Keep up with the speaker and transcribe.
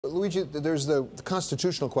Luigi, there's the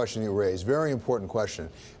constitutional question you raised, very important question.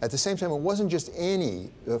 At the same time, it wasn't just any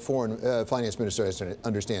foreign finance minister, I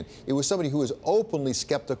understand. It was somebody who was openly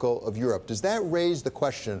skeptical of Europe. Does that raise the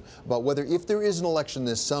question about whether, if there is an election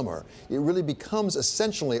this summer, it really becomes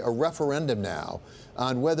essentially a referendum now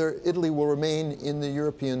on whether Italy will remain in the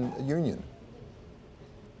European Union?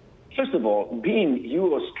 First of all, being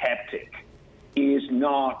Eurosceptic is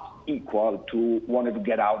not equal to wanting to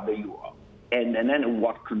get out of the euro, and then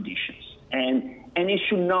what conditions. And it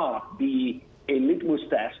should not be a litmus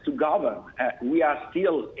test to govern. We are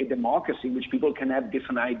still a democracy in which people can have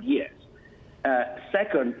different ideas.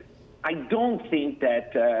 Second, I don't think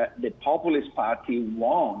that the populist party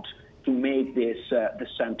want to make this the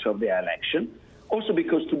center of the election. Also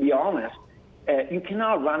because, to be honest, you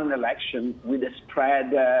cannot run an election with a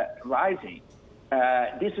spread rising.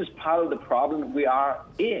 This is part of the problem we are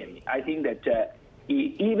in. I think that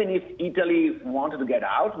even if Italy wanted to get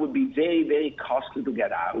out, it would be very, very costly to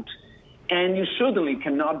get out. And you certainly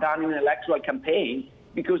cannot run an electoral campaign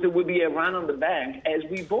because there will be a run on the bank as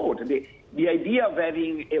we vote. The idea of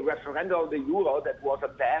having a referendum of the euro that was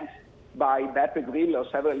advanced by Beppe Grillo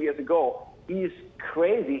several years ago is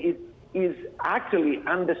crazy. It is actually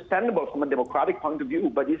understandable from a democratic point of view,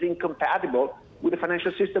 but is incompatible with the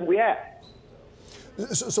financial system we have.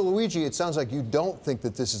 So, Luigi, it sounds like you don't think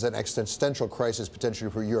that this is an existential crisis potentially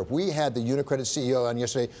for Europe. We had the Unicredit CEO on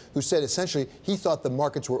yesterday who said essentially he thought the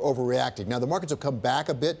markets were overreacting. Now, the markets have come back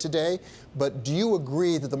a bit today, but do you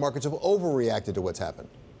agree that the markets have overreacted to what's happened?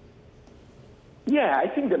 Yeah, I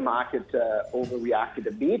think the market overreacted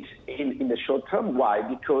a bit in the short term. Why?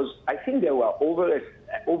 Because I think they were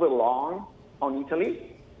overlong on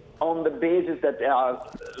Italy on the basis that they are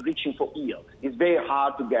reaching for yield. It's very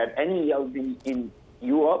hard to get any yield in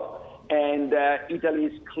Europe, and Italy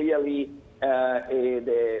is clearly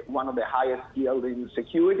one of the highest yielding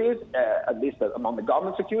securities, at least among the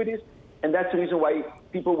government securities, and that's the reason why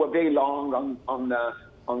people were very long on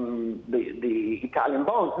the Italian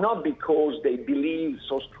bonds, not because they believe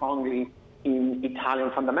so strongly in Italian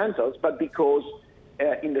fundamentals, but because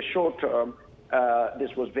in the short term, this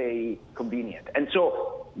was very convenient. And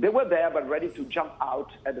so they were there, but ready to jump out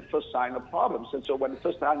at the first sign of problems. And so when the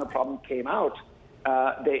first sign of problem came out,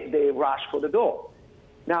 they rushed for the door.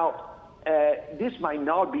 Now, this might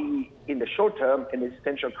not be, in the short term, an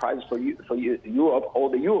existential crisis for Europe or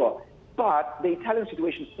the euro, but the Italian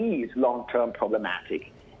situation is long-term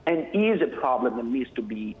problematic and is a problem that needs to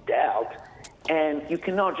be dealt. And you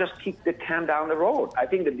cannot just kick the can down the road. I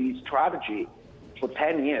think that the strategy for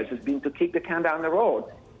 10 years has been to kick the can down the road.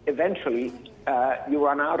 Eventually, you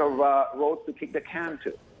run out of roads to kick the can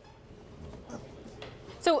to.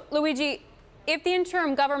 So, Luigi, if the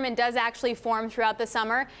interim government does actually form throughout the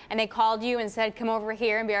summer and they called you and said, come over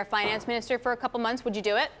here and be our finance minister for a couple months, would you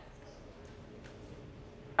do it?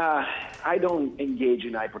 I don't engage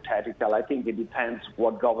in hypothetical. I think it depends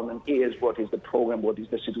what government is, what is the program, what is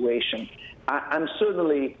the situation. I'm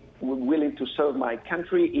certainly willing to serve my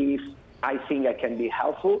country if I think I can be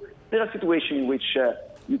helpful. There are situations in which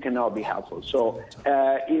you cannot be helpful. So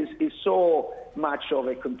it's so much of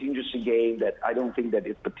a contingency game that I don't think that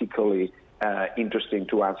it's particularly interesting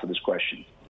to answer this question.